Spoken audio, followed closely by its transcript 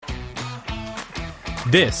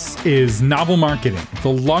This is Novel Marketing, the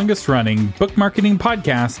longest running book marketing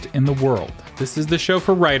podcast in the world. This is the show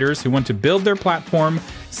for writers who want to build their platform,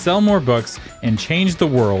 sell more books, and change the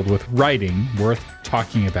world with writing worth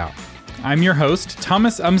talking about. I'm your host,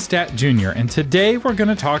 Thomas Umstattd Jr., and today we're going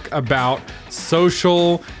to talk about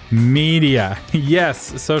social media.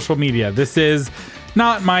 Yes, social media. This is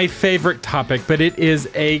not my favorite topic, but it is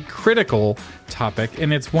a critical topic,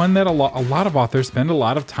 and it's one that a lot of authors spend a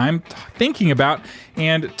lot of time thinking about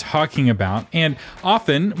and talking about. And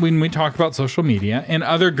often when we talk about social media, and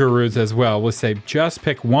other gurus as well will say, just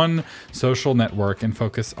pick one social network and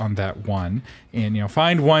focus on that one, and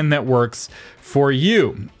find one that works for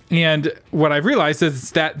you. And what I've realized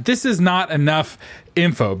is that this is not enough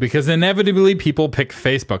info, because inevitably people pick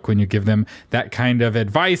Facebook when you give them that kind of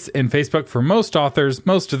advice. And Facebook, for most authors,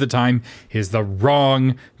 most of the time, is the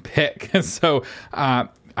wrong pick. So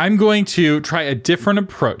I'm going to try a different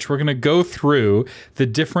approach. We're going to go through the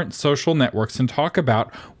different social networks and talk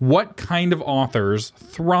about what kind of authors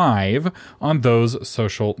thrive on those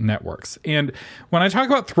social networks. And when I talk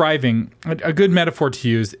about thriving, a good metaphor to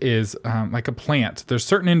use is like a plant. There's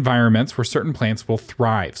certain environments where certain plants will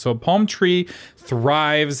thrive. So a palm tree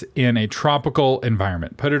thrives in a tropical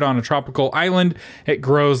environment. Put it on a tropical island, it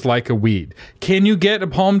grows like a weed. Can you get a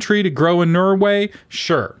palm tree to grow in Norway?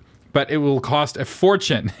 Sure. But it will cost a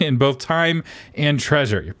fortune in both time and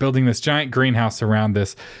treasure. You're building this giant greenhouse around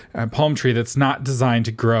this palm tree that's not designed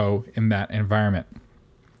to grow in that environment.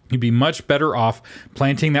 You'd be much better off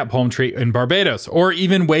planting that palm tree in Barbados, or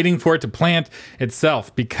even waiting for it to plant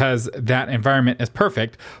itself, because that environment is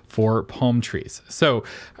perfect for palm trees. So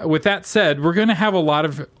with that said, we're going to have a lot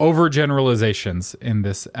of overgeneralizations in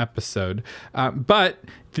this episode, but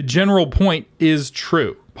the general point is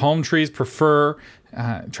true. Palm trees prefer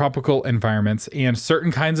tropical environments, and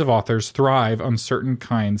certain kinds of authors thrive on certain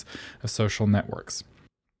kinds of social networks.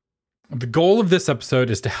 The goal of this episode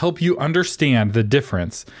is to help you understand the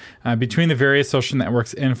difference between the various social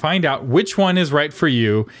networks and find out which one is right for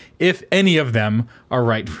you, if any of them are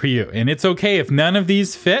right for you. And it's okay if none of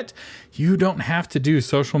these fit. You don't have to do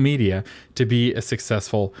social media to be a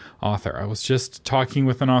successful author. I was just talking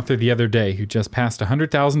with an author the other day who just passed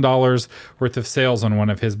 $100,000 worth of sales on one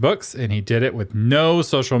of his books, and he did it with no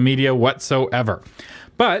social media whatsoever.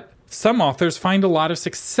 But some authors find a lot of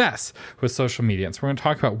success with social media. And so we're going to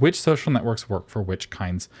talk about which social networks work for which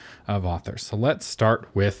kinds of authors. So let's start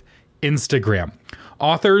with Instagram.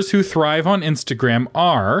 Authors who thrive on Instagram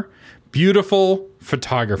are beautiful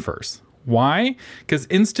photographers. Why? Because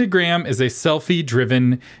Instagram is a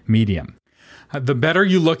selfie-driven medium. The better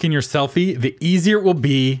you look in your selfie, the easier it will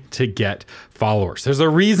be to get followers. There's a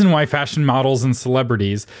reason why fashion models and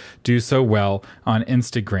celebrities do so well on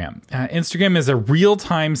Instagram. Instagram is a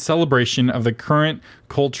real-time celebration of the current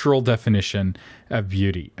cultural definition of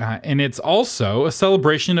beauty. And it's also a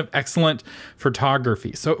celebration of excellent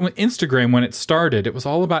photography. So Instagram, when it started, it was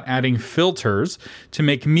all about adding filters to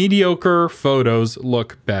make mediocre photos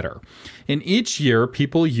look better. And each year,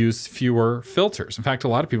 people use fewer filters. In fact, a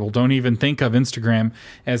lot of people don't even think of Instagram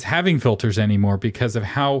as having filters anymore because of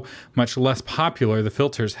how much less popular the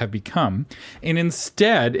filters have become. And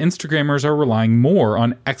instead, Instagrammers are relying more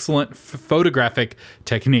on excellent photographic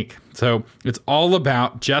technique. So it's all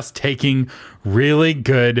about just taking really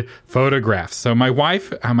good photographs. So my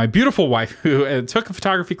wife, my beautiful wife, who took a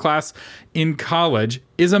photography class in college,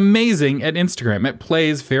 is amazing at Instagram. It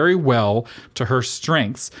plays very well to her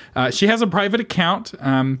strengths. She has a private account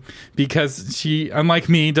because she, unlike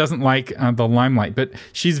me, doesn't like the limelight, but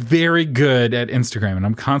she's very good at Instagram. And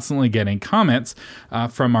I'm constantly getting comments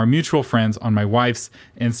from our mutual friends on my wife's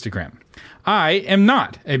Instagram. I am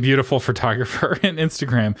not a beautiful photographer, and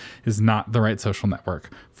Instagram is not the right social network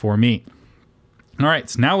for me. All right,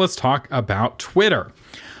 so now let's talk about Twitter.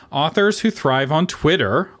 Authors who thrive on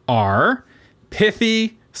Twitter are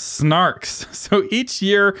pithy snarks. So each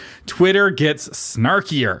year, Twitter gets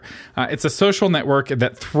snarkier. It's a social network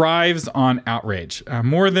that thrives on outrage,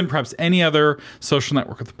 more than perhaps any other social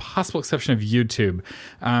network, with the possible exception of YouTube.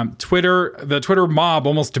 The Twitter mob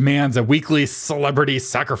almost demands a weekly celebrity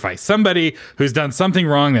sacrifice, somebody who's done something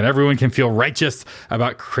wrong that everyone can feel righteous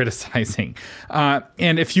about criticizing.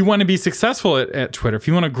 And if you want to be successful at Twitter, if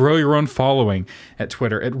you want to grow your own following at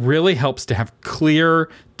Twitter, it really helps to have clear,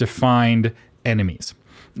 defined enemies.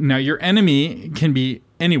 Now, your enemy can be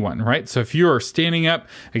anyone, right? So if you are standing up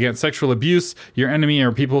against sexual abuse, your enemy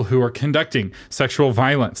are people who are conducting sexual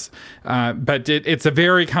violence. But it's a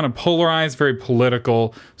very kind of polarized, very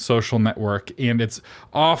political social network, and it's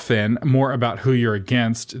often more about who you're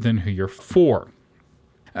against than who you're for.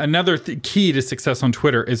 Another key to success on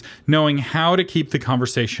Twitter is knowing how to keep the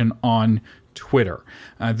conversation on Twitter.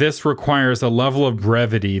 This requires a level of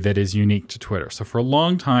brevity that is unique to Twitter. So for a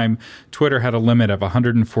long time, Twitter had a limit of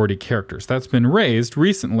 140 characters. That's been raised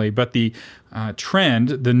recently, but the trend,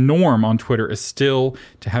 the norm on Twitter is still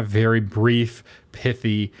to have very brief,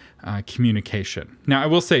 pithy communication. Now, I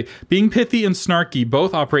will say, being pithy and snarky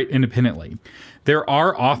both operate independently. There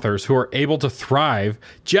are authors who are able to thrive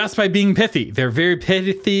just by being pithy. They're very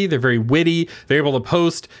pithy, they're very witty, they're able to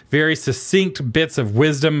post very succinct bits of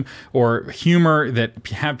wisdom or humor that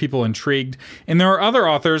have people intrigued. And there are other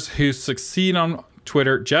authors who succeed on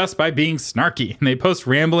Twitter just by being snarky. And they post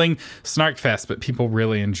rambling snark fest, but people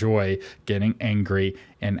really enjoy getting angry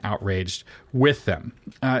and outraged with them.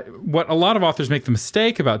 What a lot of authors make the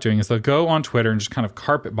mistake about doing is they'll go on Twitter and just kind of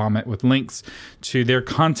carpet bomb it with links to their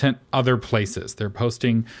content other places. They're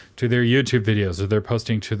posting to their YouTube videos or they're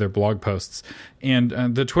posting to their blog posts. And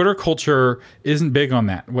the Twitter culture isn't big on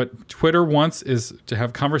that. What Twitter wants is to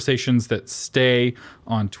have conversations that stay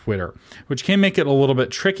on Twitter, which can make it a little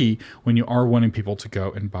bit tricky when you are wanting people to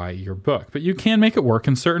go and buy your book. But you can make it work,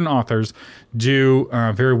 and certain authors do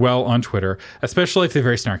very well on Twitter, especially if they're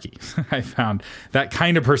very snarky. I found that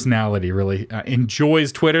kind of personality really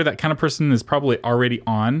enjoys Twitter. That kind of person is probably already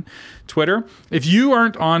on Twitter. If you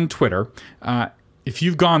aren't on Twitter, if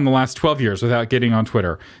you've gone the last 12 years without getting on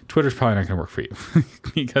Twitter, Twitter's probably not going to work for you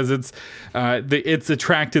because it's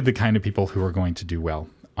attracted the kind of people who are going to do well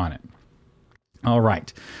on it. All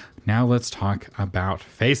right. Now let's talk about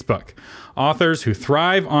Facebook. Authors who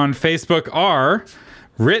thrive on Facebook are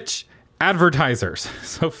rich advertisers.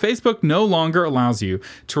 So Facebook no longer allows you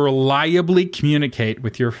to reliably communicate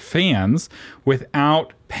with your fans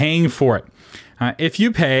without paying for it. If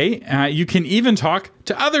you pay, you can even talk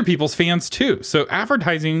to other people's fans too. So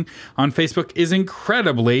advertising on Facebook is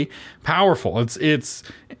incredibly powerful. It's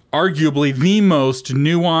arguably the most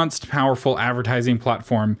nuanced, powerful advertising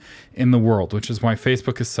platform in the world, which is why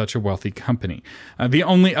Facebook is such a wealthy company. The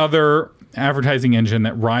only other advertising engine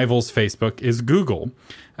that rivals Facebook is Google.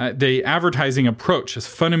 The advertising approach is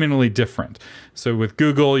fundamentally different. So with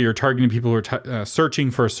Google, you're targeting people who are searching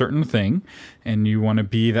for a certain thing, and you want to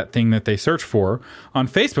be that thing that they search for. On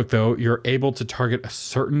Facebook, though, you're able to target a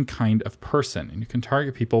certain kind of person, and you can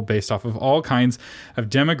target people based off of all kinds of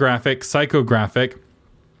demographic, psychographic,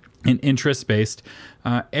 and interest-based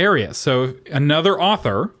areas. So another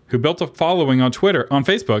author who built a following on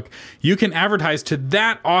Facebook, you can advertise to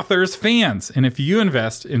that author's fans. And if you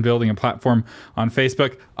invest in building a platform on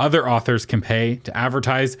Facebook, other authors can pay to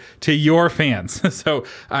advertise to your fans. So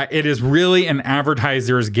it is really an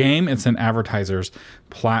advertiser's game. It's an advertiser's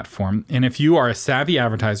platform. And if you are a savvy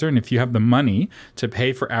advertiser, and if you have the money to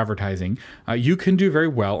pay for advertising, you can do very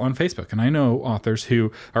well on Facebook. And I know authors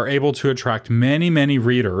who are able to attract many, many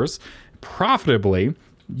readers profitably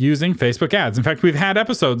using Facebook ads. In fact, we've had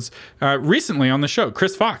episodes recently on the show.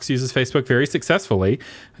 Chris Fox uses Facebook very successfully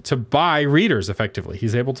to buy readers effectively.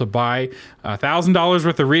 He's able to buy $1,000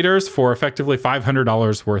 worth of readers for effectively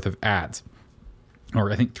 $500 worth of ads.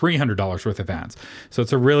 Or I think $300 worth of ads. So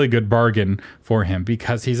it's a really good bargain for him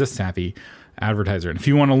because he's a savvy advertiser. And if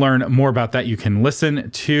you want to learn more about that, you can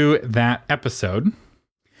listen to that episode.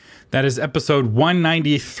 That is episode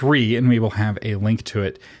 193, and we will have a link to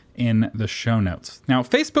it in the show notes. Now,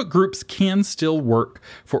 Facebook groups can still work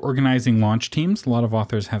for organizing launch teams. A lot of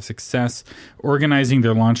authors have success organizing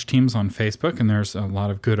their launch teams on Facebook, and there's a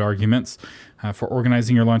lot of good arguments for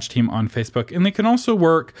organizing your launch team on Facebook. And they can also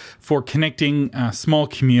work for connecting small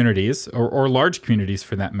communities or large communities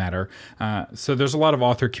for that matter. So there's a lot of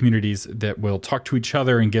author communities that will talk to each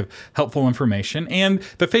other and give helpful information. And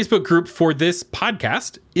the Facebook group for this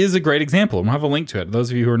podcast is a great example. And we'll have a link to it.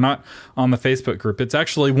 Those of you who are not on the Facebook group, it's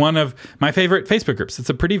actually one of my favorite Facebook groups.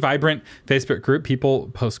 It's a pretty vibrant Facebook group.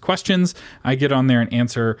 People post questions. I get on there and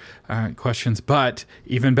answer questions. But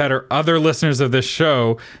even better, other listeners of this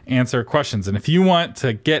show answer questions. And if you want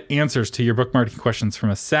to get answers to your book marketing questions from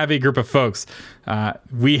a savvy group of folks,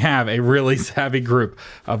 we have a really savvy group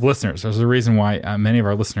of listeners. There's a reason why many of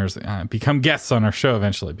our listeners become guests on our show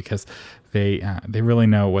eventually, because they really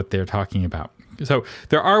know what they're talking about. So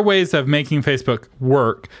there are ways of making Facebook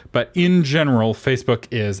work, but in general, Facebook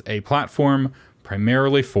is a platform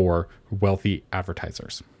primarily for wealthy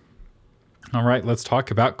advertisers. All right, let's talk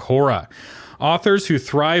about Quora. Authors who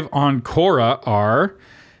thrive on Quora are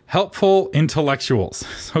helpful intellectuals.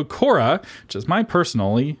 So Quora, which is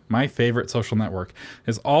my favorite social network,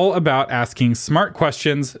 is all about asking smart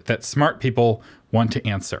questions that smart people want to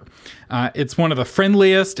answer. It's one of the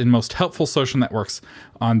friendliest and most helpful social networks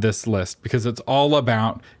on this list because it's all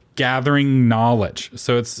about gathering knowledge.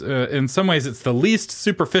 So it's in some ways it's the least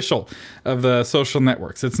superficial of the social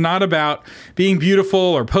networks. It's not about being beautiful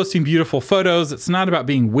or posting beautiful photos. It's not about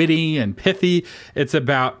being witty and pithy. It's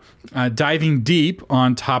about diving deep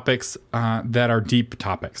on topics that are deep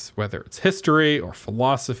topics, whether it's history or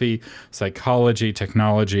philosophy, psychology,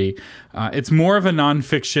 technology. It's more of a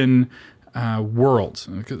nonfiction world.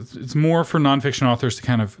 It's more for nonfiction authors to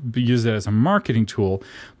kind of use it as a marketing tool,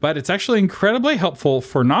 but it's actually incredibly helpful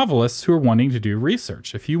for novelists who are wanting to do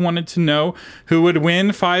research. If you wanted to know who would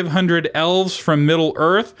win 500 elves from Middle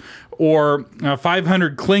Earth or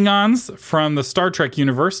 500 Klingons from the Star Trek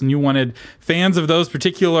universe, and you wanted fans of those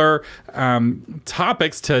particular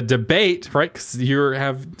topics to debate, right? Because you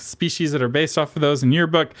have species that are based off of those in your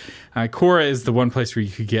book. Quora is the one place where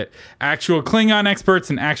you could get actual Klingon experts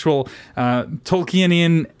and actual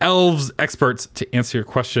Tolkienian elves experts to answer your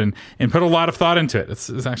question and put a lot of thought into it.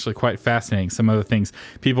 It's actually quite fascinating. Some of the things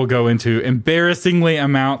people go into embarrassingly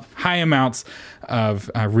high amounts of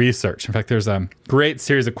research. In fact, there's a great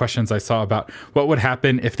series of questions I saw about what would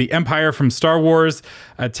happen if the Empire from Star Wars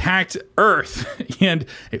attacked Earth. And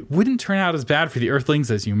it wouldn't turn out as bad for the Earthlings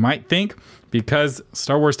as you might think, because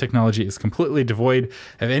Star Wars technology is completely devoid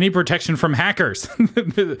of any protection from hackers.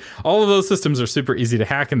 All of those systems are super easy to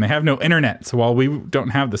hack, and they have no internet. So while we don't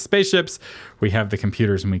have the spaceships, we have the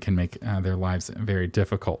computers, and we can make their lives very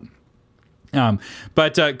difficult.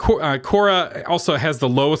 But Quora also has the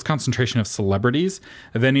lowest concentration of celebrities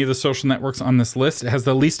of any of the social networks on this list. It has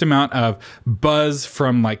the least amount of buzz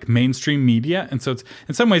from like mainstream media. And so it's,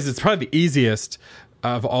 in some ways, it's probably the easiest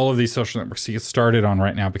of all of these social networks to get started on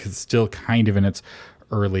right now, because it's still kind of in its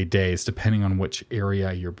early days, depending on which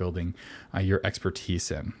area you're building your expertise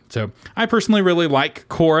in. So I personally really like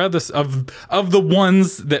Quora. This of the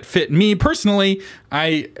ones that fit me personally,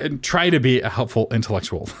 I try to be a helpful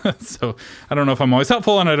intellectual. So I don't know if I'm always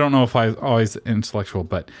helpful, and I don't know if I'm always intellectual,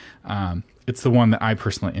 but it's the one that I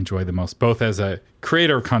personally enjoy the most, both as a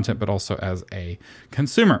creator of content, but also as a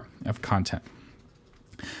consumer of content.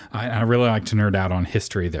 I really like to nerd out on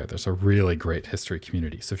history there. There's a really great history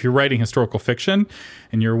community. So if you're writing historical fiction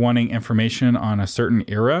and you're wanting information on a certain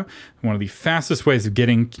era, one of the fastest ways of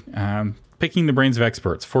getting picking the brains of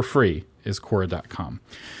experts for free is Quora.com.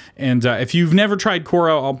 And if you've never tried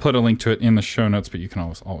Quora, I'll put a link to it in the show notes, but you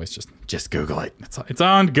can always just Google it. It's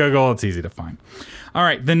on Google. It's easy to find. All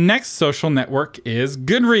right, the next social network is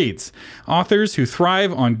Goodreads. Authors who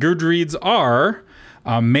thrive on Goodreads are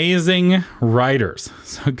amazing writers.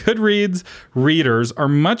 So Goodreads readers are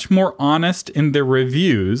much more honest in their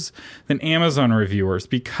reviews than Amazon reviewers,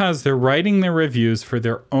 because they're writing their reviews for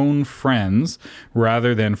their own friends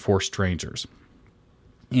rather than for strangers.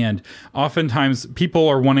 And oftentimes people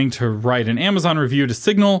are wanting to write an Amazon review to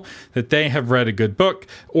signal that they have read a good book,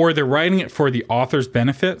 or they're writing it for the author's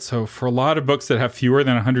benefit. So for a lot of books that have fewer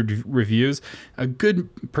than 100 reviews, a good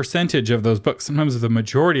percentage of those books, sometimes the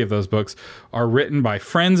majority of those books, are written by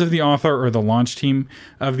friends of the author or the launch team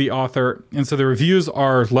of the author. And so the reviews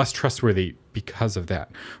are less trustworthy because of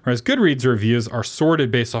that. Whereas Goodreads reviews are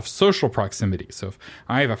sorted based off social proximity. So if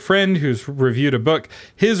I have a friend who's reviewed a book,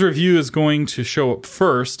 his review is going to show up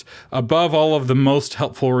first above all of the most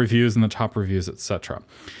helpful reviews and the top reviews, etc.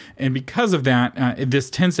 And because of that, this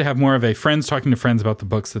tends to have more of a friends talking to friends about the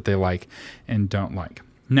books that they like and don't like.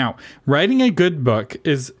 Now, writing a good book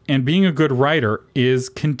and being a good writer is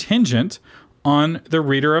contingent on the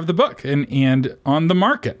reader of the book and on the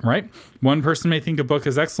market, right? One person may think a book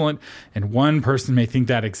is excellent, and one person may think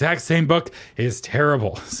that exact same book is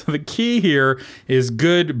terrible. So the key here is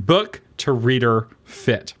good book to reader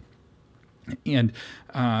fit. And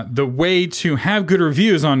the way to have good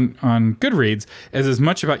reviews on Goodreads is as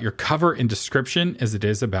much about your cover and description as it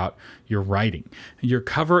is about your writing. Your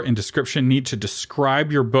cover and description need to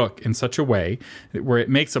describe your book in such a way where it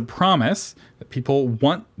makes a promise that people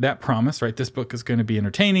want that promise, right? This book is going to be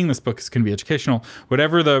entertaining. This book is going to be educational.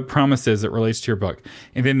 Whatever the promise is that relates to your book.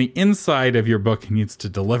 And then the inside of your book needs to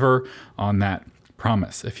deliver on that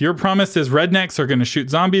promise. If your promise is rednecks are going to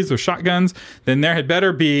shoot zombies with shotguns, then there had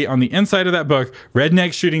better be on the inside of that book,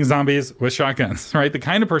 rednecks shooting zombies with shotguns, right? The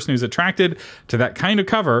kind of person who's attracted to that kind of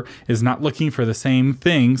cover is not looking for the same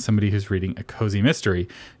thing somebody who's reading a cozy mystery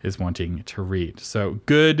is wanting to read. So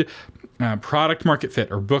good product market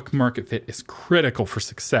fit or book market fit is critical for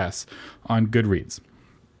success on Goodreads.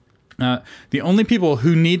 The only people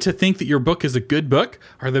who need to think that your book is a good book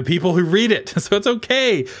are the people who read it. So it's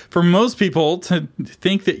okay for most people to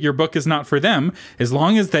think that your book is not for them. As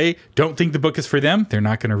long as they don't think the book is for them, they're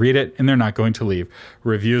not going to read it and they're not going to leave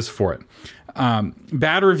reviews for it.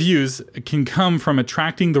 bad reviews can come from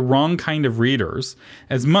attracting the wrong kind of readers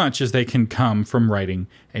as much as they can come from writing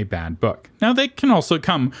a bad book. Now, they can also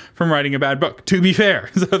come from writing a bad book, to be fair.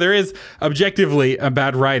 So there is objectively a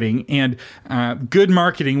bad writing, and good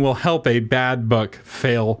marketing will help a bad book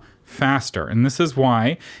fail faster. And this is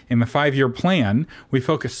why in the 5-year plan, we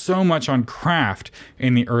focus so much on craft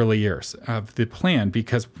in the early years of the plan,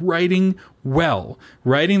 because writing well,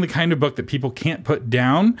 writing the kind of book that people can't put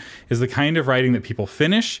down is the kind of writing that people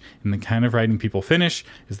finish, and the kind of writing people finish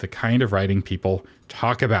is the kind of writing people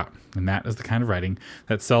talk about. And that is the kind of writing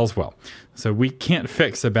that sells well. So we can't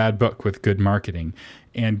fix a bad book with good marketing.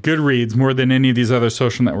 And Goodreads, more than any of these other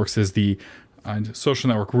social networks, is the social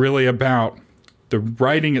network really about the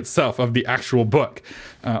writing itself of the actual book.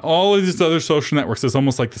 All of these other social networks is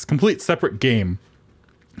almost like this complete separate game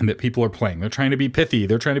that people are playing. They're trying to be pithy.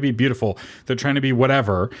 They're trying to be beautiful. They're trying to be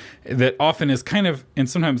whatever, that often is kind of, and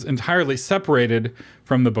sometimes entirely separated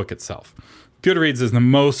from the book itself. Goodreads is the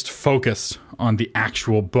most focused on the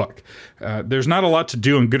actual book. There's not a lot to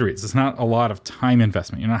do in Goodreads. It's not a lot of time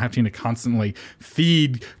investment. You're not having to constantly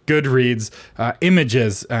feed Goodreads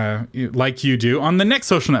images like you do on the next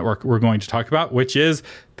social network we're going to talk about, which is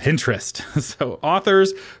Pinterest. So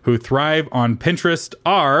authors who thrive on Pinterest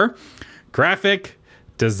are graphic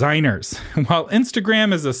designers. While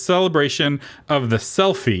Instagram is a celebration of the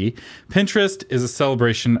selfie, Pinterest is a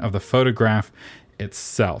celebration of the photograph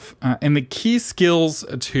itself. And the key skills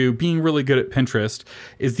to being really good at Pinterest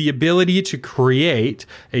is the ability to create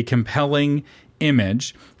a compelling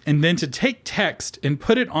image and then to take text and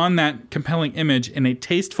put it on that compelling image in a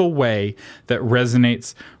tasteful way that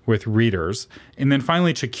resonates with readers. And then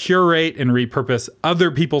finally to curate and repurpose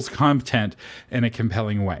other people's content in a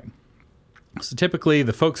compelling way. So typically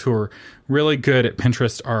the folks who are really good at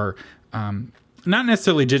Pinterest are not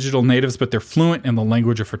necessarily digital natives, but they're fluent in the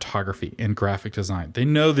language of photography and graphic design. They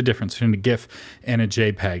know the difference between a GIF and a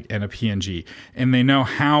JPEG and a PNG, and they know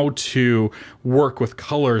how to work with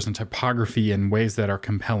colors and typography in ways that are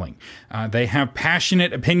compelling. They have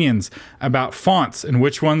passionate opinions about fonts and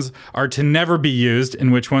which ones are to never be used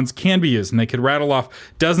and which ones can be used. And they could rattle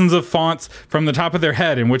off dozens of fonts from the top of their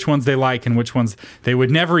head and which ones they like and which ones they would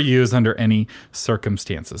never use under any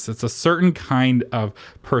circumstances. It's a certain kind of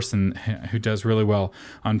person who does really well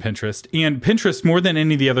on Pinterest. And Pinterest, more than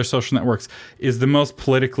any of the other social networks, is the most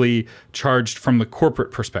politically charged from the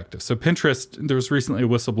corporate perspective. So Pinterest, there was recently a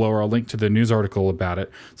whistleblower, I'll link to the news article about it.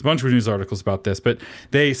 There's a bunch of news articles about this, but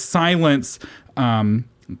they silence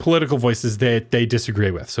political voices that they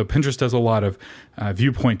disagree with. So Pinterest does a lot of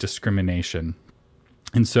viewpoint discrimination.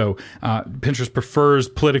 And so Pinterest prefers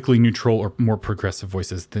politically neutral or more progressive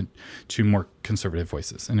voices to more conservative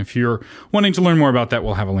voices. And if you're wanting to learn more about that,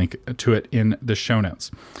 we'll have a link to it in the show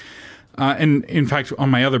notes. And in fact, on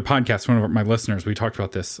my other podcast, one of my listeners, we talked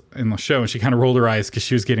about this in the show, and she kind of rolled her eyes because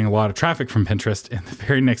she was getting a lot of traffic from Pinterest. And the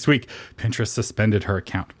very next week, Pinterest suspended her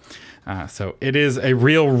account. So it is a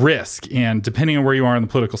real risk. And depending on where you are on the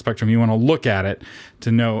political spectrum, you want to look at it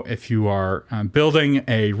to know if you are building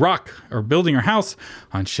a rock or building your house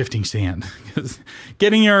on shifting sand. Because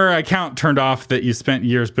getting your account turned off that you spent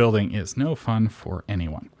years building is no fun for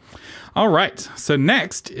anyone. All right. So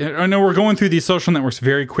next, I know we're going through these social networks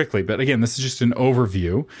very quickly, but again, this is just an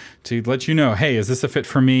overview to let you know, hey, is this a fit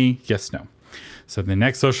for me? Yes, no. So the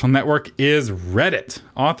next social network is Reddit.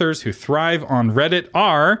 Authors who thrive on Reddit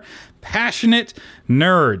are passionate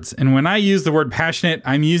nerds. And when I use the word passionate,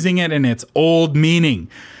 I'm using it in its old meaning,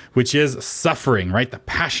 which is suffering, right? The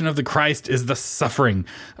passion of the Christ is the suffering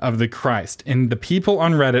of the Christ. And the people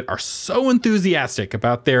on Reddit are so enthusiastic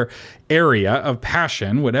about their area of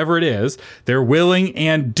passion, whatever it is, they're willing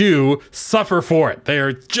and do suffer for it. They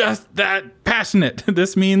are just that passionate.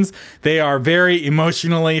 This means they are very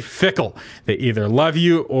emotionally fickle. They either love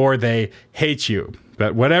you or they hate you.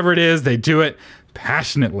 But whatever it is, they do it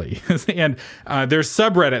passionately. And there's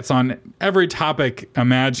subreddits on every topic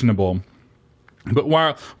imaginable. But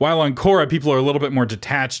while on Quora, people are a little bit more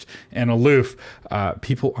detached and aloof,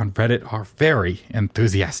 people on Reddit are very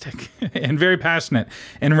enthusiastic and very passionate.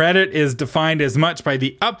 And Reddit is defined as much by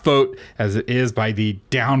the upvote as it is by the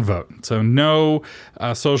downvote. So no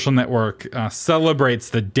social network celebrates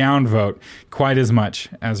the downvote quite as much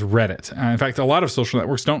as Reddit. In fact, a lot of social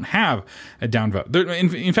networks don't have a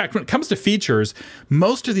downvote. In fact, when it comes to features,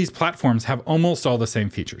 most of these platforms have almost all the same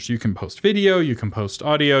features. You can post video, you can post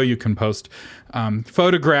audio, you can post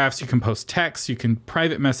photographs, you can post text, you can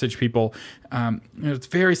private message people. It's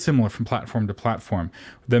very similar from platform to platform.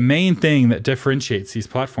 The main thing that differentiates these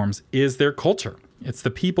platforms is their culture. It's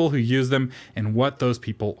the people who use them and what those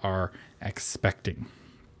people are expecting.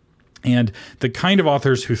 And the kind of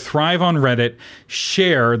authors who thrive on Reddit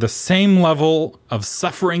share the same level of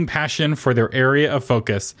suffering passion for their area of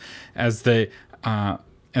focus as the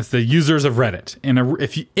users of Reddit. And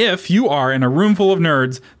if you are in a room full of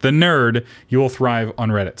nerds, the nerd, you will thrive on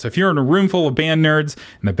Reddit. So if you're in a room full of band nerds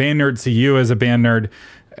and the band nerds see you as a band nerd,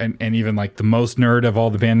 and even like the most nerd of all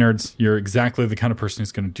the band nerds, you're exactly the kind of person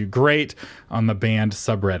who's going to do great on the band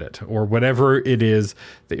subreddit or whatever it is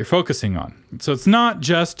that you're focusing on. So it's not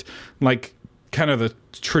just like kind of the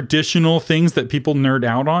traditional things that people nerd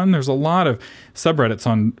out on. There's a lot of subreddits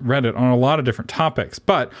on Reddit on a lot of different topics,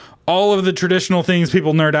 but all of the traditional things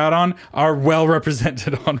people nerd out on are well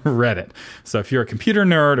represented on Reddit. So if you're a computer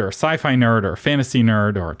nerd or a sci-fi nerd or a fantasy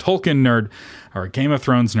nerd or a Tolkien nerd or a Game of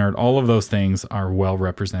Thrones nerd, all of those things are well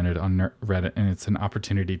represented on Reddit, and it's an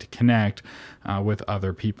opportunity to connect with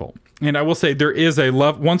other people. And I will say there is a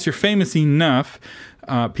love, once you're famous enough,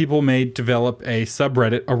 people may develop a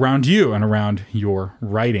subreddit around you and around your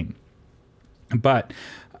writing. But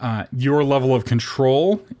your level of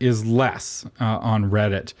control is less on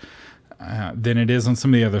Reddit than it is on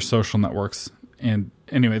some of the other social networks. And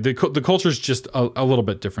anyway, the culture is just a little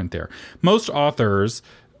bit different there. Most authors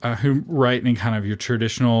who write in kind of your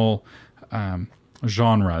traditional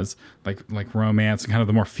genres, like romance and kind of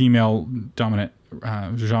the more female-dominant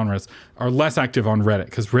genres, are less active on Reddit,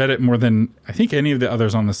 because Reddit, more than I think any of the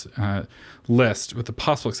others on this list, with the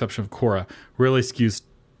possible exception of Quora, really skews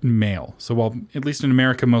male. So while at least in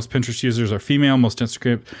America most Pinterest users are female, most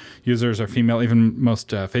Instagram users are female, even most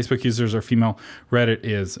Facebook users are female, Reddit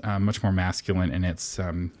is much more masculine in its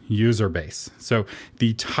user base. So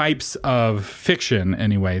the types of fiction,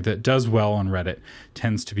 anyway, that does well on Reddit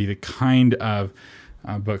tends to be the kind of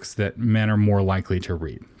books that men are more likely to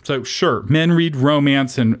read. So sure, men read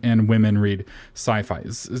romance and women read sci-fi.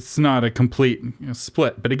 It's not a complete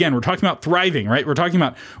split. But again, we're talking about thriving, right? We're talking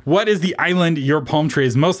about what is the island your palm tree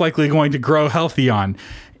is most likely going to grow healthy on.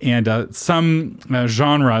 And some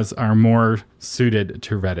genres are more suited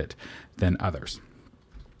to Reddit than others.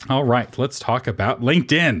 All right, let's talk about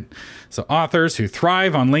LinkedIn. So authors who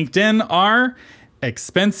thrive on LinkedIn are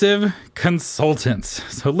expensive consultants.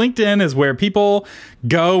 So LinkedIn is where people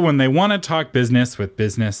go when they want to talk business with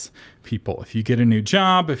business people. If you get a new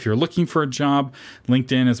job, if you're looking for a job,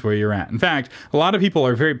 LinkedIn is where you're at. In fact, a lot of people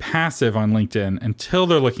are very passive on LinkedIn until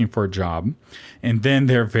they're looking for a job, and then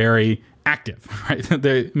they're very active, right?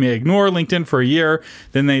 They may ignore LinkedIn for a year,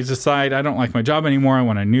 then they decide, I don't like my job anymore, I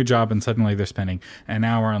want a new job, and suddenly they're spending an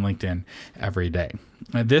hour on LinkedIn every day.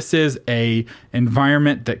 This is an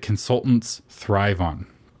environment that consultants thrive on.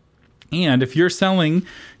 And if you're selling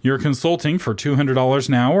your consulting for $200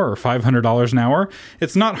 an hour or $500 an hour,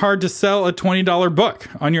 it's not hard to sell a $20 book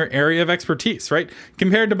on your area of expertise, right?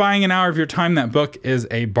 Compared to buying an hour of your time, that book is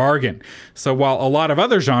a bargain. So while a lot of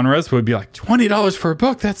other genres would be like $20 for a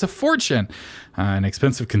book, that's a fortune. An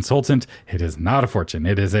expensive consultant, it is not a fortune.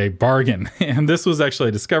 It is a bargain. And this was actually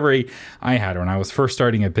a discovery I had when I was first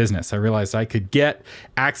starting a business. I realized I could get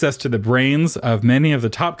access to the brains of many of the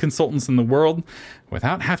top consultants in the world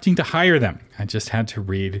without having to hire them. I just had to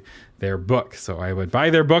read their book. So I would buy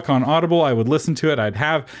their book on Audible. I would listen to it. I'd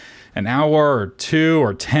have an hour or 2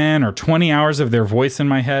 or 10 or 20 hours of their voice in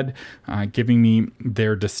my head, giving me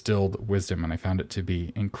their distilled wisdom. And I found it to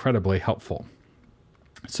be incredibly helpful.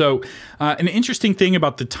 So an interesting thing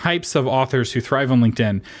about the types of authors who thrive on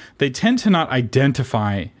LinkedIn, they tend to not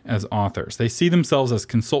identify as authors. They see themselves as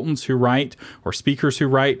consultants who write or speakers who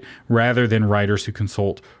write rather than writers who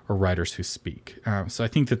consult or writers who speak. So I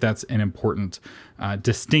think that that's an important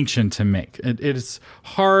distinction to make. It is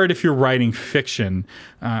hard if you're writing fiction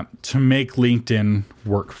to make LinkedIn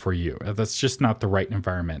work for you. That's just not the right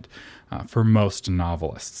environment for most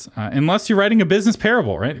novelists. Unless you're writing a business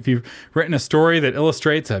parable, right? If you've written a story that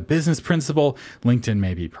illustrates a business principle, LinkedIn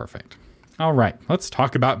may be perfect. All right, let's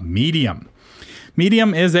talk about Medium.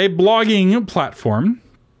 Medium is a blogging platform,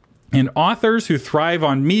 and authors who thrive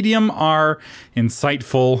on Medium are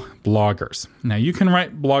insightful bloggers. Now, you can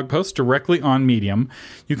write blog posts directly on Medium.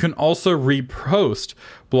 You can also repost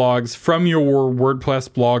blogs from your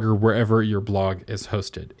WordPress blog or wherever your blog is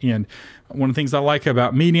hosted. And one of the things I like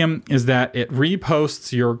about Medium is that it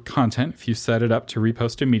reposts your content, if you set it up to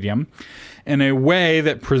repost to Medium, in a way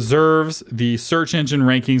that preserves the search engine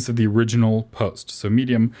rankings of the original post. So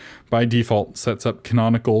Medium, by default, sets up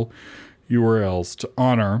canonical URLs to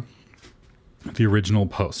honor the original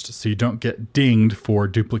post, so you don't get dinged for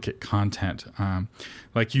duplicate content.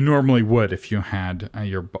 like you normally would if you had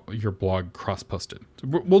your blog cross-posted. So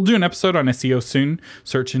we'll do an episode on SEO soon,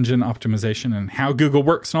 search engine optimization, and how Google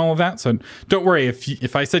works and all of that. So don't worry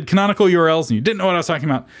if I said canonical URLs and you didn't know what I was talking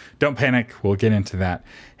about. Don't panic. We'll get into that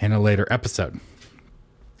in a later episode.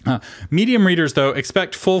 Medium readers, though,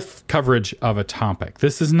 expect full coverage of a topic.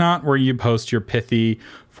 This is not where you post your pithy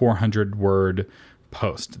 400-word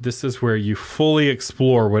post. This is where you fully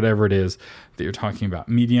explore whatever it is that you're talking about.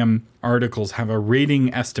 Medium articles have a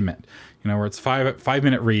rating estimate, where it's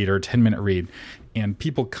 5-minute read or 10-minute read. And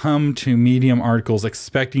people come to Medium articles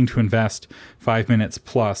expecting to invest 5 minutes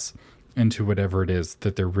plus into whatever it is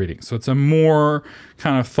that they're reading. So it's a more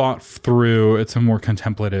kind of thought through, it's a more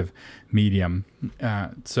contemplative medium.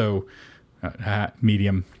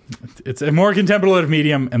 Medium. It's a more contemplative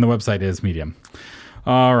medium, and the website is Medium.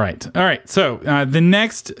 All right. So the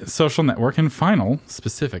next social network and final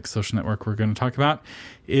specific social network we're going to talk about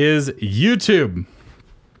is YouTube.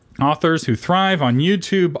 Authors who thrive on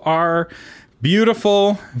YouTube are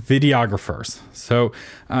beautiful videographers. So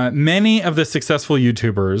many of the successful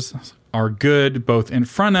YouTubers are good both in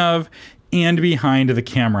front of and behind the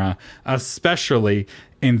camera, especially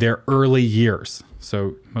in their early years.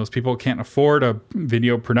 So most people can't afford a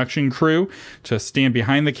video production crew to stand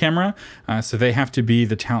behind the camera, so they have to be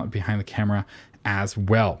the talent behind the camera as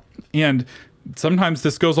well. And sometimes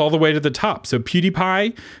this goes all the way to the top. So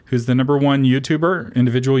PewDiePie, who's the number one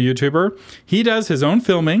individual YouTuber, he does his own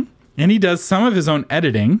filming, and he does some of his own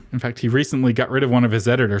editing. In fact, he recently got rid of one of his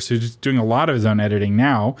editors, so he's doing a lot of his own editing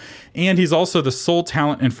now. And he's also the sole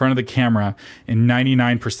talent in front of the camera in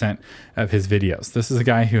 99% of his videos. This is a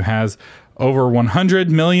guy who has over 100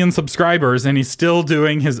 million subscribers, and he's still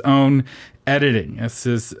doing his own editing. This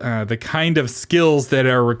is the kind of skills that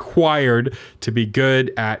are required to be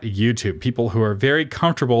good at YouTube. People who are very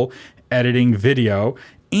comfortable editing video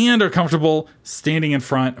and are comfortable standing in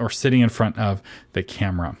front or sitting in front of the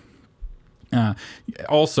camera.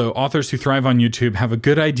 Also, authors who thrive on YouTube have a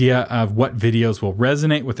good idea of what videos will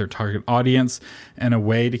resonate with their target audience and a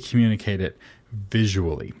way to communicate it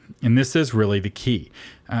visually. And this is really the key.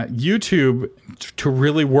 YouTube, to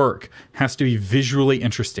really work, has to be visually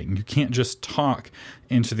interesting. You can't just talk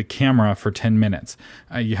into the camera for 10 minutes.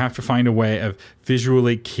 You have to find a way of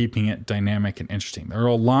visually keeping it dynamic and interesting. There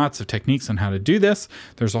are lots of techniques on how to do this.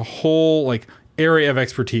 There's a whole area of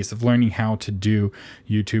expertise of learning how to do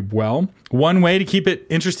YouTube well. One way to keep it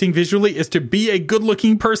interesting visually is to be a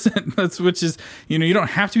good-looking person. Which is, you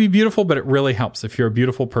don't have to be beautiful, but it really helps. If you're a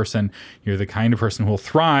beautiful person, you're the kind of person who will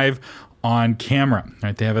thrive on camera,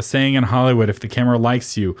 right? They have a saying in Hollywood, if the camera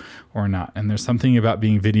likes you or not. And there's something about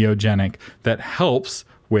being videogenic that helps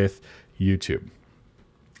with YouTube.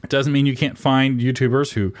 It doesn't mean you can't find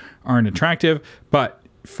YouTubers who aren't attractive, but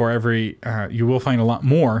for every, you will find a lot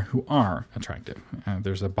more who are attractive.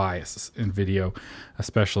 There's a bias in video,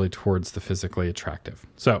 especially towards the physically attractive.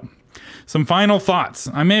 So, some final thoughts.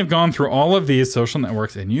 I may have gone through all of these social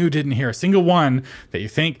networks and you didn't hear a single one that you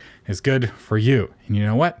think is good for you. And you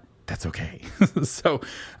know what? That's okay. So,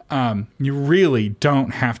 you really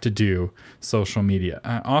don't have to do social media.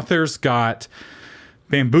 Authors got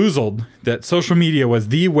bamboozled that social media was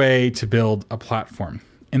the way to build a platform.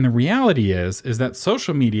 And the reality is that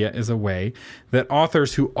social media is a way that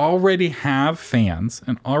authors who already have fans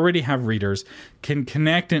and already have readers can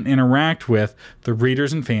connect and interact with the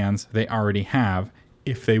readers and fans they already have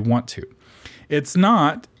if they want to. It's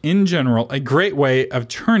not, in general, a great way of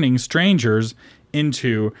turning strangers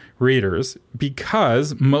into readers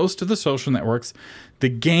because most of the social networks, the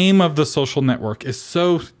game of the social network is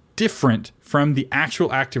so different from the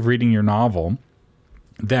actual act of reading your novel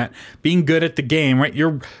that being good at the game, right?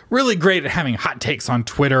 You're really great at having hot takes on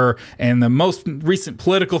Twitter, and the most recent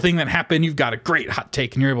political thing that happened, you've got a great hot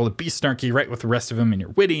take and you're able to be snarky right with the rest of them, and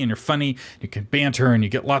you're witty and you're funny, you can banter and you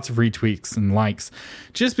get lots of retweets and likes.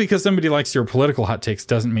 Just because somebody likes your political hot takes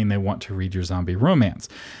doesn't mean they want to read your zombie romance.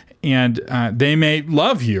 And they may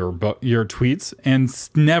love your tweets and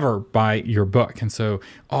never buy your book. And so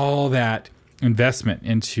all that investment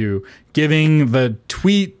into giving the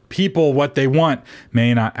tweet people what they want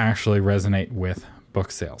may not actually resonate with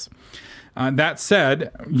book sales. That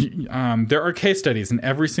said, there are case studies in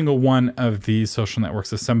every single one of these social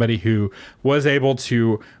networks of somebody who was able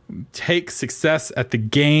to take success at the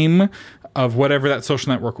game of whatever that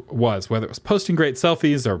social network was, whether it was posting great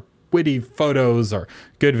selfies or witty photos or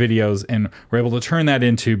good videos, and were able to turn that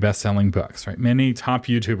into best-selling books, right? Many top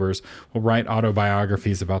YouTubers will write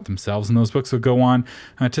autobiographies about themselves, and those books will go on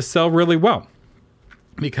to sell really well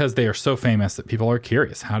because they are so famous that people are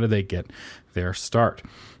curious. How do they get their start?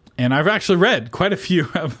 And I've actually read quite a few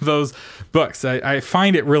of those books. I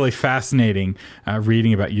find it really fascinating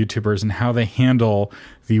reading about YouTubers and how they handle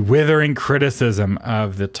the withering criticism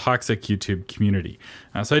of the toxic YouTube community.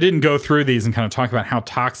 So I didn't go through these and kind of talk about how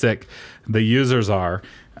toxic the users are.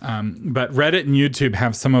 But Reddit and YouTube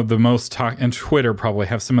have some of the most, and Twitter probably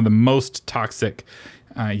have some of the most toxic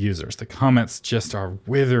users. The comments just are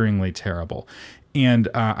witheringly terrible. And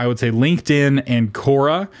I would say LinkedIn and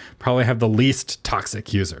Quora probably have the least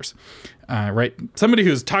toxic users, right? Somebody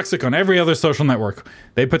who's toxic on every other social network,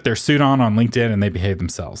 they put their suit on LinkedIn and they behave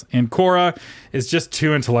themselves. And Quora is just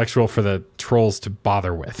too intellectual for the trolls to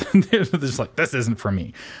bother with. They're just like, this isn't for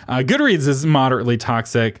me. Goodreads is moderately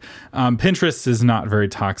toxic. Pinterest is not very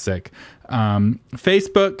toxic.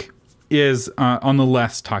 Facebook is on the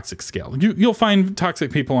less toxic scale. You'll find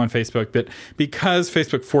toxic people on Facebook, but because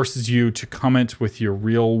Facebook forces you to comment with your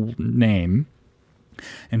real name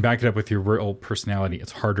and back it up with your real personality,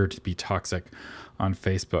 it's harder to be toxic on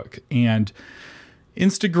Facebook. And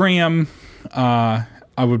Instagram, I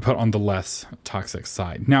would put on the less toxic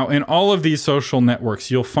side. Now, in all of these social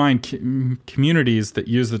networks, you'll find communities that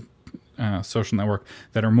use the social network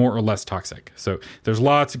that are more or less toxic. So there's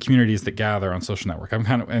lots of communities that gather on social network. I'm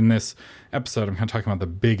kind of, in this episode, I'm kind of talking about the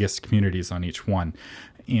biggest communities on each one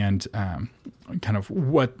and kind of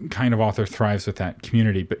what kind of author thrives with that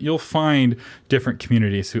community. But you'll find different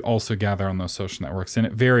communities who also gather on those social networks, and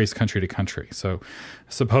it varies country to country. So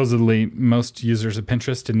supposedly most users of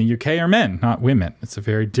Pinterest in the UK are men, not women. It's a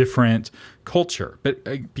very different culture.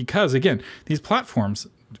 But because, again, these platforms,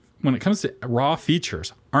 when it comes to raw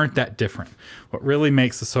features, aren't that different. What really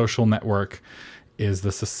makes a social network is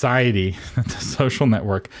the society that the social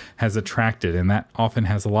network has attracted. And that often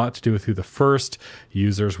has a lot to do with who the first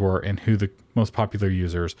users were and who the most popular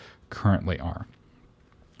users currently are.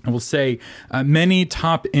 I will say many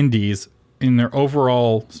top indies in their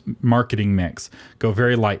overall marketing mix go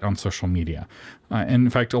very light on social media. And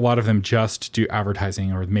in fact, a lot of them just do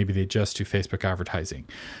advertising, or maybe they just do Facebook advertising.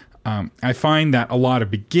 I find that a lot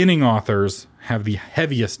of beginning authors have the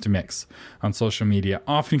heaviest mix on social media,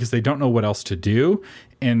 often because they don't know what else to do,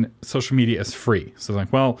 and social media is free. So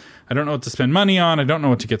like, well, I don't know what to spend money on. I don't know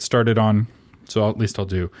what to get started on. So at least I'll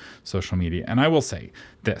do social media. And I will say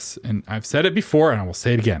this, and I've said it before, and I will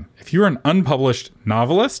say it again. If you're an unpublished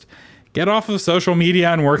novelist, get off of social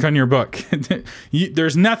media and work on your book.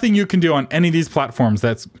 There's nothing you can do on any of these platforms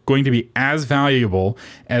that's going to be as valuable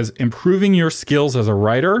as improving your skills as a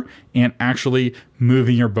writer and actually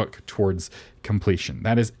moving your book towards completion.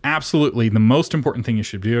 That is absolutely the most important thing you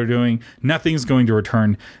should be doing. Nothing's going to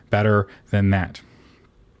return better than that.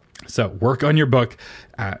 So work on your book,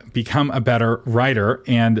 become a better writer.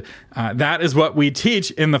 And that is what we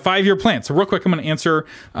teach in the 5-year plan. So real quick, I'm going to answer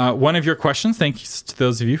one of your questions. Thanks to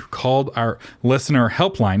those of you who called our listener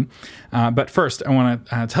helpline. But first, I want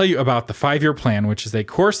to tell you about the 5-year plan, which is a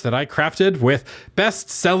course that I crafted with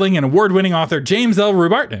best-selling and award-winning author James L.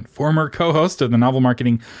 Rubarton, former co-host of the Novel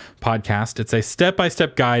Marketing Podcast. It's a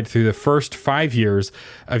step-by-step guide through the first 5 years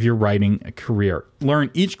of your writing career.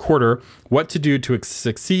 Learn each quarter what to do to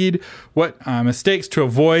succeed, what mistakes to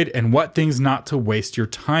avoid, and what things not to waste your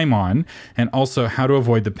time on, and also how to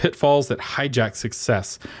avoid the pitfalls that hijack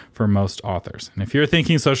success for most authors. And if you're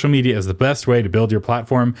thinking social media is the best way to build your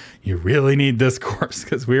platform, you really need this course,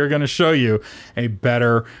 because we are going to show you a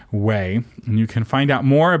better way. And you can find out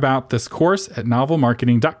more about this course at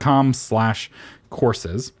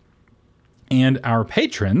novelmarketing.com/courses. And our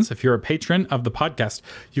patrons, if you're a patron of the podcast,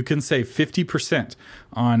 you can save 50%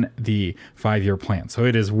 on the 5-year plan. So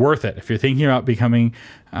it is worth it. If you're thinking about becoming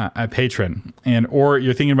a patron, or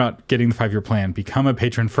you're thinking about getting the 5-year plan, become a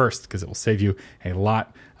patron first, because it will save you a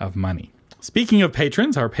lot of money. Speaking of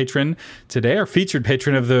patrons, our patron today, our featured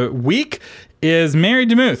patron of the week, is Mary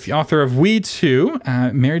DeMuth, the author of We Too.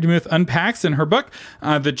 Mary DeMuth unpacks in her book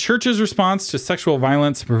the church's response to sexual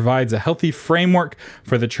violence, provides a healthy framework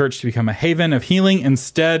for the church to become a haven of healing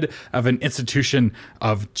instead of an institution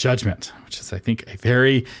of judgment, which is, I think, a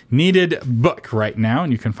very needed book right now.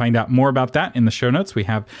 And you can find out more about that in the show notes. We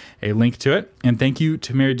have a link to it. And thank you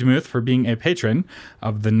to Mary DeMuth for being a patron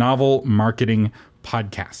of the Novel Marketing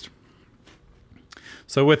Podcast.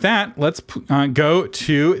 So with that, let's go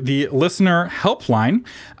to the listener helpline.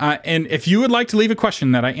 And if you would like to leave a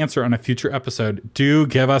question that I answer on a future episode, do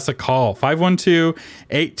give us a call,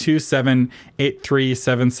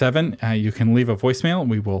 512-827-8377. You can leave a voicemail and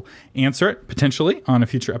we will answer it potentially on a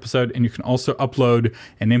future episode. And you can also upload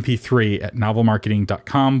an MP3 at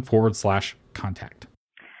novelmarketing.com/contact.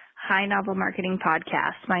 Hi, Novel Marketing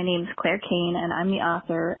Podcast. My name is Claire Kane, and I'm the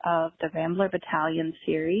author of the Rambler Battalion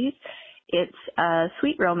series. It's a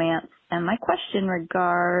sweet romance, and my question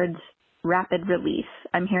regards rapid release.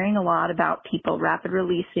 I'm hearing a lot about people rapid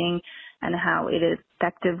releasing and how it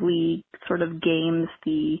effectively sort of games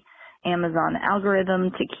the Amazon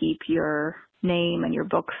algorithm to keep your name and your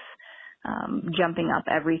books jumping up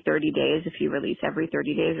every 30 days if you release every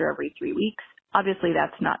 30 days or every 3 weeks. Obviously,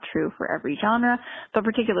 that's not true for every genre, but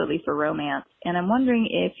particularly for romance. And I'm wondering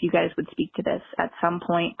if you guys would speak to this at some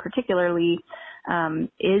point, particularly,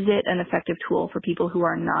 is it an effective tool for people who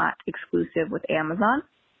are not exclusive with Amazon?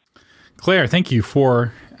 Claire, thank you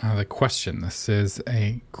for the question. This is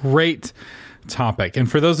a great topic. And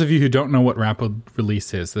for those of you who don't know what rapid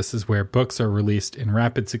release is, this is where books are released in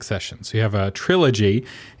rapid succession. So you have a trilogy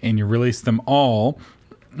and you release them all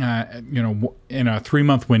in a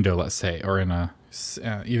 3-month window, let's say, or in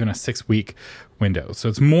even a 6-week window. So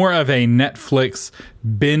it's more of a Netflix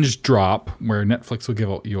binge drop where Netflix will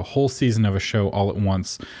give you a whole season of a show all at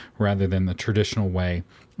once rather than the traditional way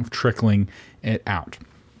of trickling it out.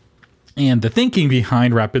 And the thinking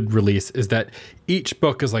behind rapid release is that each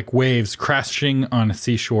book is like waves crashing on a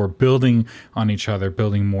seashore, building on each other,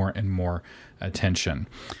 building more and more attention.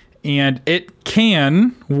 And it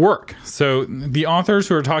can work. So the authors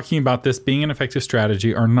who are talking about this being an effective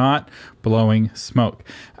strategy are not blowing smoke.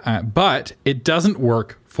 But it doesn't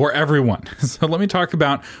work for everyone. So let me talk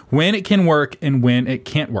about when it can work and when it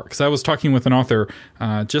can't work. So I was talking with an author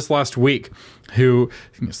just last week who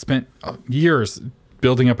spent years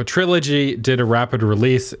building up a trilogy, did a rapid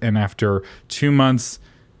release, and after 2 months,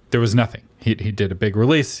 there was nothing. He did a big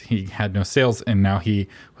release, he had no sales, and now he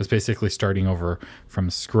was basically starting over from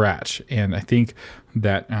scratch. And I think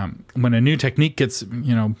that when a new technique gets,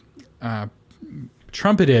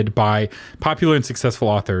 trumpeted by popular and successful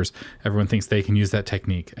authors, everyone thinks they can use that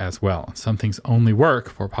technique as well. Some things only work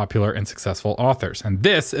for popular and successful authors. And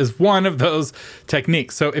this is one of those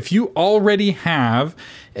techniques. So if you already have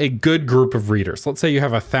a good group of readers, let's say you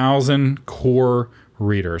have 1,000 core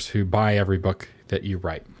readers who buy every book that you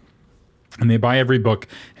write, and they buy every book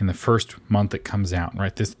in the first month it comes out,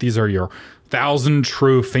 right? These are your 1,000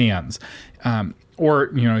 true fans.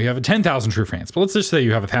 Or, you have 10,000 true fans, but let's just say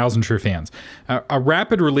you have 1,000 true fans. A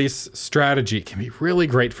rapid release strategy can be really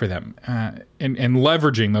great for them in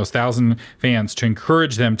leveraging those 1,000 fans to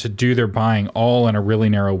encourage them to do their buying all in a really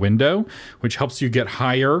narrow window, which helps you get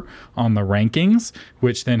higher on the rankings,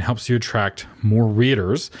 which then helps you attract more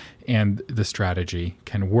readers, and the strategy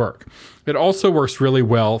can work. It also works really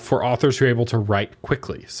well for authors who are able to write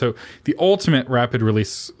quickly. So the ultimate rapid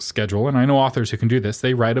release schedule, and I know authors who can do this,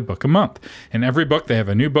 they write a book a month. And every book, they have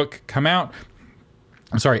a new book come out.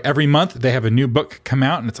 Every month they have a new book come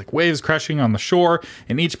out, and it's like waves crashing on the shore,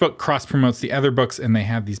 and each book cross-promotes the other books, and they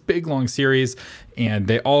have these big, long series, and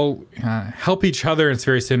they all help each other. It's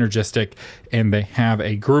very synergistic, and they have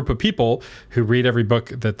a group of people who read every book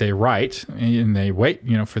that they write, and they wait,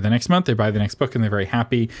 for the next month. They buy the next book, and they're very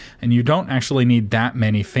happy, and you don't actually need that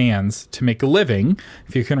many fans to make a living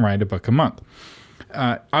if you can write a book a month.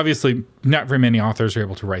 Obviously, not very many authors are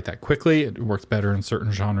able to write that quickly. It works better in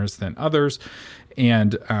certain genres than others,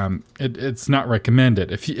 and it's not recommended.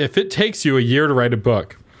 If it takes you a year to write a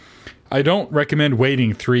book, I don't recommend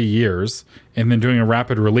waiting 3 years and then doing a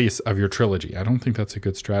rapid release of your trilogy. I don't think that's a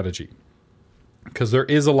good strategy, because there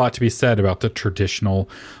is a lot to be said about the traditional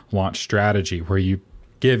launch strategy where you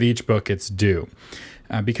give each book its due.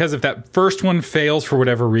 Because if that first one fails for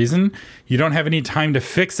whatever reason, you don't have any time to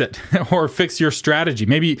fix it or fix your strategy.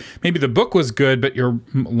 Maybe the book was good, but your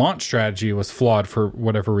launch strategy was flawed for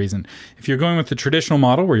whatever reason. If you're going with the traditional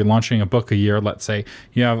model where you're launching a book a year, let's say,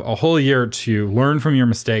 you have a whole year to learn from your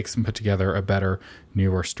mistakes and put together a better,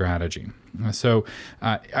 newer strategy. So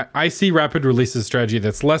I see rapid releases strategy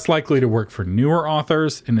that's less likely to work for newer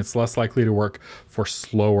authors, and it's less likely to work for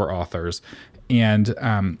slower authors. And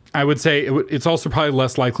I would say it's also probably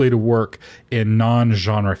less likely to work in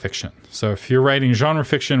non-genre fiction. So if you're writing genre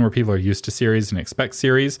fiction where people are used to series and expect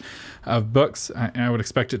series of books, I would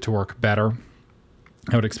expect it to work better.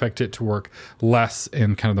 I would expect it to work less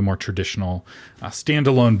in kind of the more traditional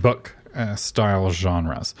standalone book style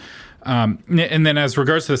genres. And then as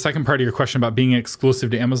regards to the second part of your question about being exclusive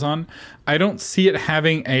to Amazon, I don't see it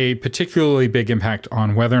having a particularly big impact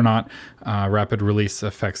on whether or not rapid release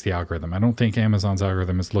affects the algorithm. I don't think Amazon's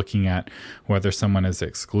algorithm is looking at whether someone is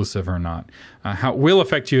exclusive or not. How it will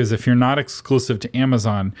affect you is if you're not exclusive to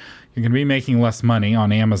Amazon, you're going to be making less money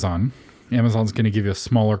on Amazon. Amazon's going to give you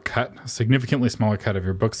a significantly smaller cut of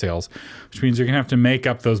your book sales, which means you're going to have to make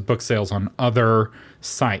up those book sales on other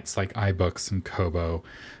sites like iBooks and Kobo,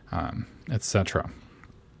 etc.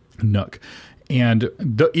 Nook. And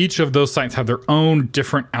each of those sites have their own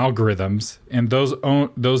different algorithms, and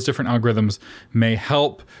those different algorithms may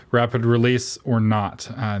help rapid release or not.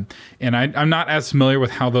 And I'm not as familiar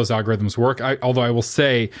with how those algorithms work, although I will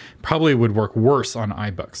say probably would work worse on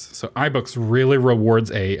iBooks. So iBooks really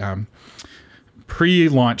rewards a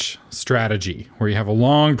pre-launch strategy where you have a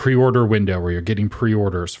long pre-order window where you're getting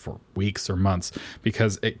pre-orders for weeks or months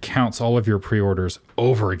because it counts all of your pre-orders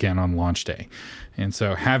over again on launch day. And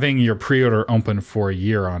so having your pre-order open for a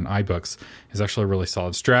year on iBooks is actually a really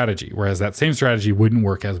solid strategy, whereas that same strategy wouldn't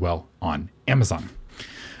work as well on Amazon.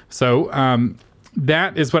 So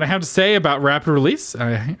that is what I have to say about rapid release.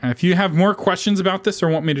 If you have more questions about this or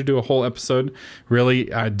want me to do a whole episode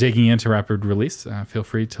really digging into rapid release, feel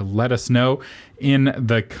free to let us know in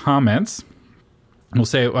the comments. We'll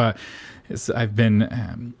say I've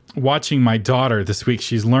been watching my daughter this week.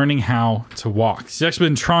 She's learning how to walk. She's actually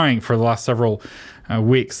been trying for the last several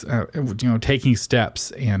weeks, taking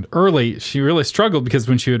steps. And early, she really struggled because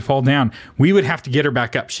when she would fall down, we would have to get her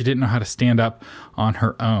back up. She didn't know how to stand up on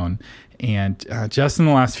her own. And just in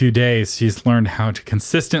the last few days, she's learned how to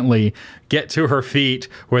consistently get to her feet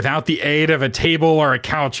without the aid of a table or a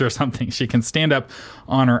couch or something. She can stand up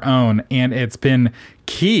on her own. And it's been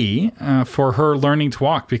key for her learning to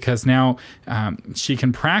walk because now she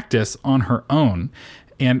can practice on her own.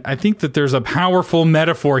 And I think that there's a powerful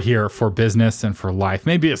metaphor here for business and for life.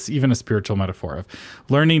 Maybe it's even a spiritual metaphor of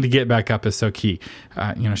learning to get back up is so key.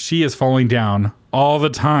 She is falling down all the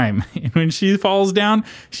time. And when she falls down,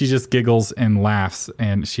 she just giggles and laughs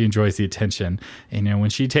and she enjoys the attention. And when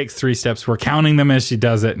she takes 3 steps, we're counting them as she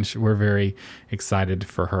does it. And we're very excited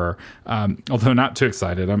for her. Although not too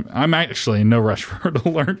excited. I'm actually in no rush for her to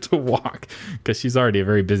learn to walk because she's already a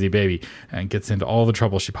very busy baby and gets into all the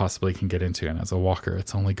trouble she possibly can get into. And as a walker,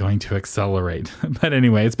 it's only going to accelerate. But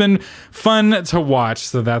anyway, it's been fun to watch.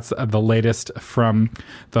 So that's the latest from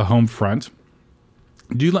the home front.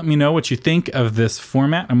 Do let me know what you think of this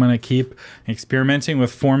format. I'm going to keep experimenting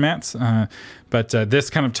with formats, but this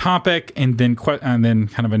kind of topic and then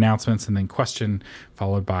kind of announcements and then question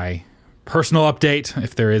followed by personal update,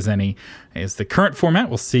 if there is any, is the current format.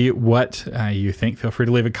 We'll see what you think. Feel free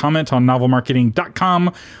to leave a comment on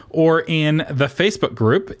novelmarketing.com or in the Facebook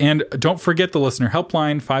group. And don't forget the listener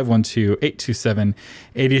helpline,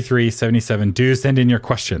 512-827-8377. Do send in your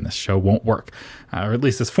question. This show won't work, or at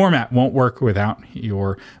least this format won't work without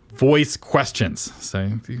your voice questions.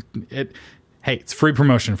 So hey, it's free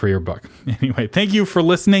promotion for your book. Anyway, thank you for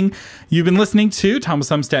listening. You've been listening to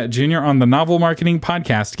Thomas Umstattd Jr. on the Novel Marketing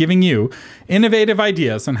Podcast, giving you innovative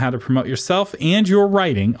ideas on how to promote yourself and your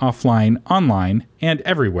writing offline, online, and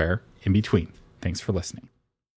everywhere in between. Thanks for listening.